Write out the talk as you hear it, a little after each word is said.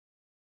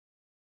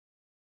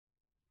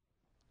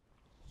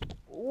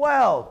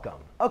Welcome.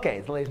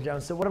 Okay, so ladies and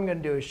gentlemen, so what I'm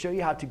going to do is show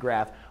you how to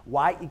graph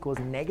y equals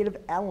negative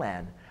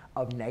ln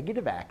of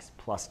negative x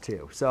plus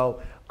 2.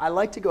 So I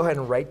like to go ahead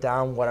and write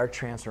down what our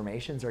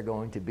transformations are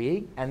going to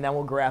be, and then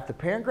we'll graph the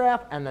parent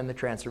graph and then the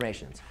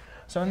transformations.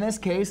 So in this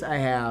case, I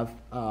have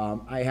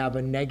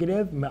a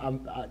negative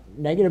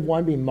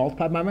 1 being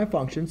multiplied by my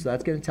function, so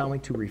that's going to tell me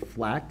to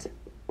reflect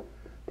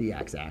the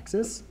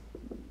x-axis.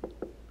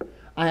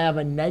 I have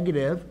a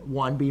negative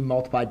 1 being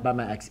multiplied by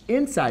my x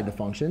inside the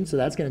function, so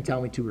that's going to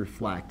tell me to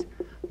reflect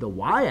the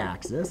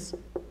y-axis.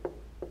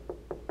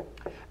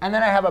 And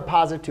then I have a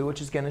positive 2,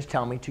 which is going to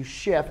tell me to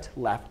shift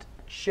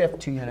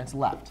 2 units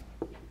left.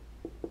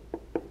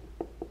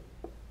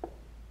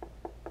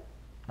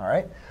 All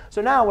right.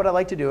 So now what I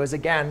like to do is,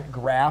 again,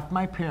 graph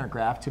my parent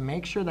graph to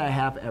make sure that I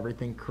have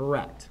everything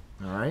correct.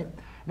 All right.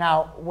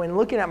 Now, when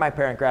looking at my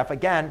parent graph,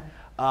 again,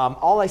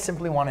 all I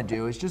simply want to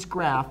do is just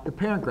graph the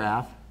parent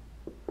graph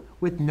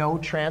with no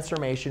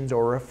transformations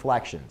or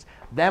reflections.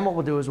 Then what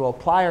we'll do is we'll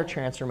apply our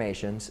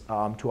transformations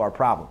to our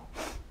problem.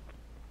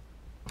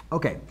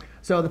 OK,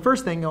 so the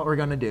first thing that we're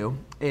going to do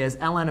is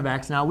ln of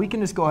x. Now, we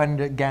can just go ahead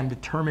and, again,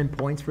 determine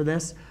points for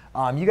this.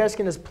 You guys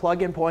can just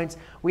plug in points.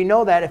 We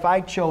know that if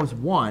I chose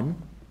 1,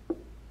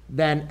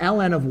 then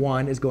ln of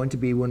 1 is going to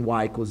be when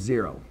y equals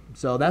 0.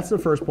 So that's the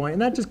first point.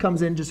 And that just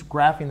comes in just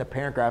graphing the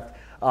parent graph.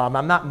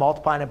 I'm not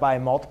multiplying it by a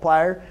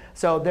multiplier.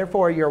 So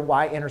therefore, your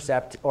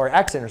y-intercept, or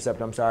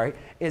x-intercept, I'm sorry,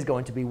 is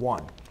going to be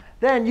 1.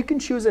 Then you can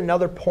choose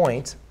another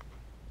point.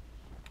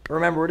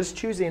 Remember, we're just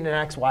choosing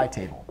an xy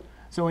table.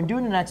 So in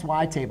doing an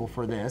xy table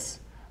for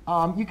this,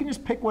 you can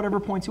just pick whatever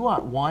points you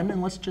want. 1,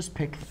 and let's just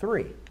pick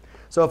 3.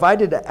 So if I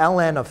did a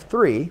ln of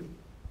 3,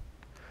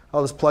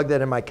 I'll just plug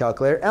that in my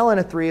calculator. Ln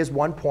of 3 is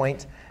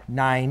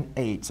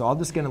 1.98. So I'm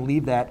just going to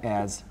leave that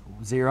as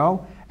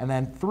 0. And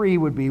then 3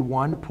 would be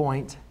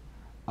 1.1.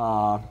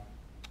 All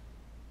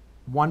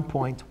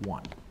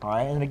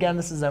right? And again,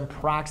 this is an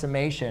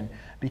approximation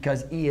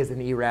because e is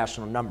an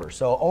irrational number.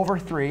 So over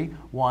 3,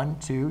 1,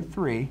 2,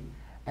 3.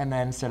 And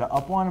then instead of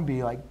up 1, it'll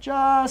be like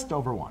just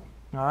over 1.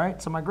 All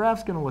right? So my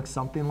graph's going to look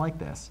something like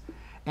this.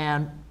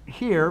 And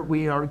here,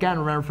 we are, again,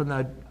 remember from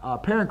the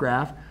parent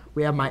graph,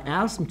 we have my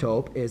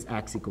asymptote is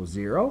x equals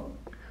 0.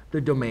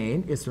 The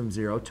domain is from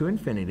 0 to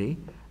infinity.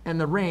 And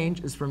the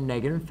range is from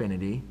negative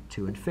infinity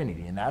to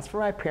infinity. And that's for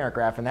my parent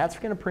graph. And that's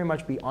going to pretty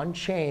much be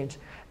unchanged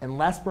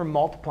unless we're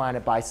multiplying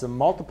it by some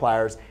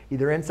multipliers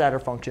either inside our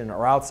function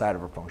or outside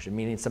of our function,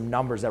 meaning some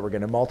numbers that we're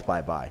going to multiply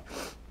by.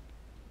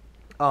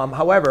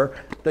 However,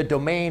 the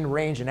domain,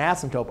 range, and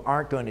asymptote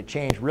aren't going to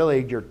change.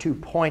 Really, your 2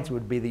 points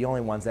would be the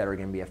only ones that are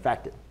going to be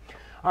affected.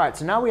 All right,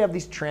 so now we have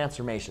these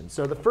transformations.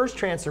 So the first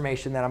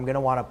transformation that I'm going to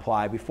want to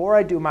apply before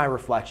I do my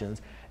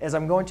reflections is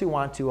I'm going to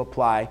want to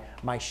apply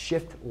my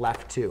shift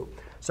left 2.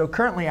 So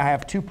currently, I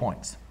have 2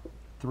 points,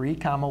 3,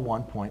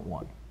 1.1.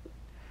 All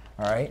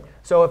right,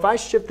 so if I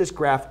shift this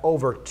graph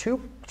over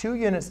two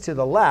units to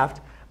the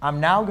left, I'm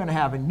now going to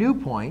have a new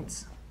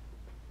point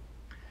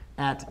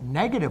at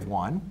negative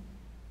 1,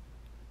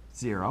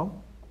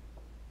 0.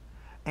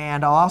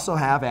 And I'll also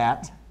have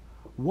at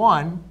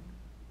 1,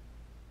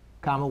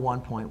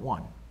 1.1.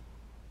 All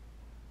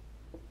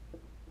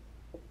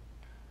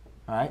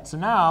right, so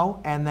now,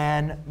 and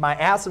then my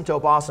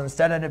asymptote also,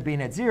 instead of it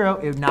being at 0,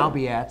 it would now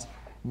be at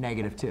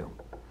negative 2.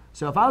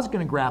 So if I was going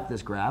to graph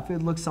this graph, it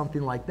would look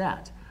something like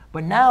that.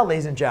 But now,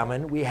 ladies and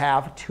gentlemen, we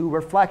have 2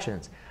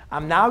 reflections.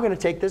 I'm now going to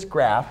take this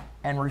graph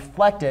and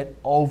reflect it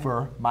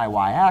over my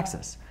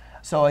y-axis.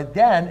 So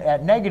again,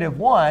 at negative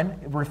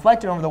 1,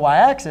 reflected over the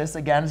y-axis,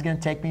 again, is going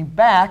to take me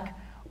back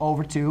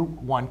over to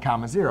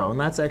 1, 0. And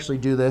let's actually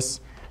do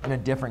this in a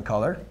different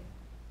color.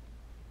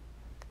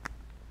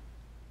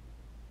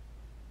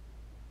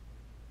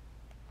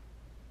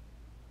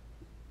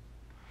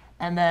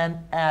 And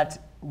then at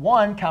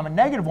 1,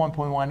 negative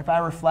 1.1, if I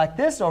reflect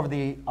this over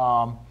the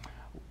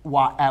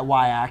at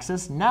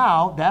y-axis,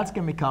 now that's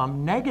going to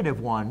become negative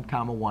 1,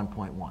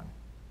 1.1.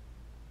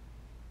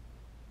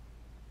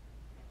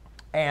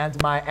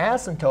 And my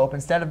asymptote,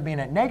 instead of being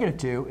at negative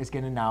 2, is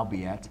going to now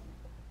be at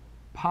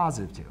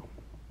positive 2.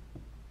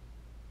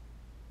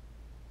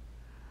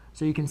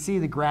 So you can see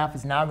the graph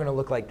is now going to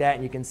look like that.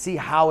 And you can see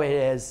how it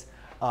is.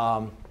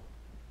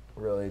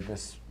 Really,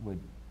 this would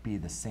be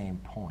the same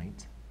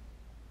point.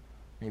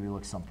 Maybe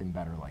look something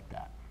better like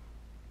that.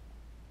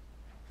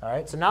 All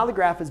right, so now the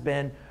graph has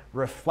been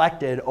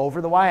reflected over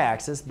the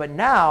y-axis. But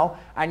now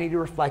I need to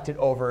reflect it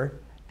over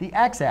the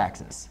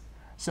x-axis.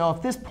 So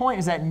if this point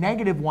is at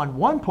negative 1,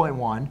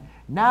 1.1,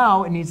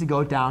 now it needs to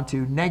go down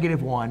to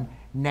negative 1,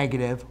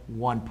 negative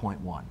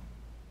 1.1.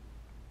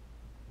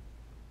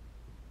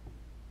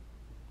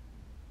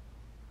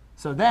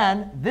 So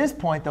then this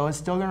point, though, is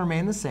still going to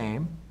remain the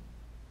same.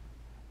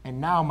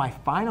 And now my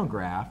final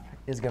graph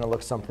is going to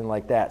look something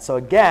like that. So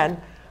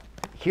again,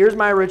 here's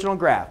my original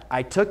graph.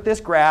 I took this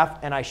graph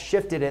and I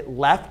shifted it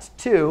left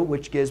 2,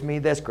 which gives me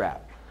this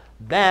graph.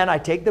 Then I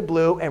take the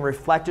blue and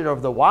reflect it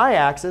over the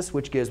y-axis,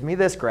 which gives me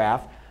this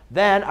graph.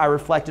 Then I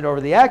reflect it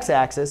over the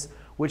x-axis,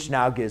 which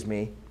now gives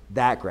me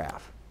that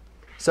graph.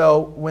 So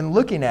when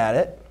looking at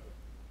it,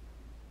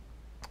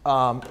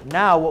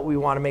 now what we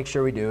want to make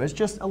sure we do is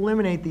just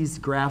eliminate these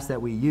graphs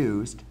that we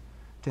used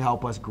to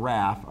help us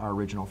graph our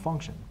original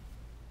function.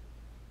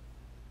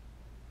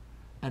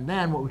 And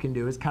then what we can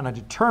do is kind of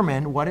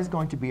determine what is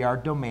going to be our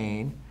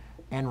domain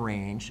and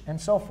range and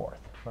so forth.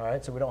 All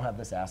right, so we don't have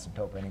this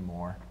asymptote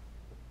anymore.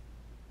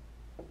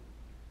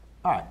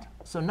 All right,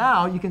 so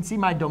now you can see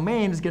my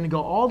domain is going to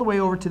go all the way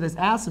over to this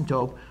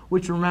asymptote,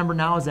 which remember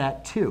now is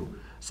at 2.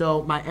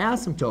 So my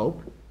asymptote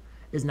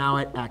is now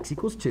at x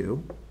equals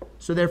 2.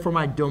 So therefore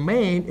my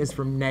domain is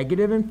from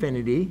negative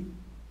infinity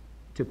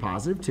to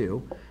positive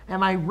 2. And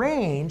my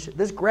range,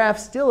 this graph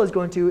still is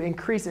going to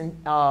increase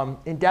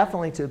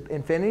indefinitely to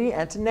infinity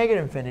and to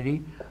negative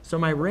infinity. So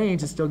my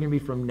range is still going to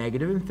be from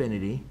negative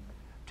infinity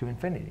to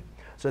infinity.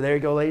 So there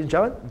you go, ladies and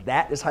gentlemen.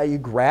 That is how you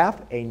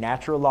graph a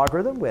natural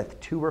logarithm with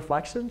 2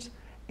 reflections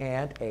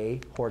and a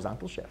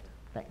horizontal shift.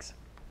 Thanks.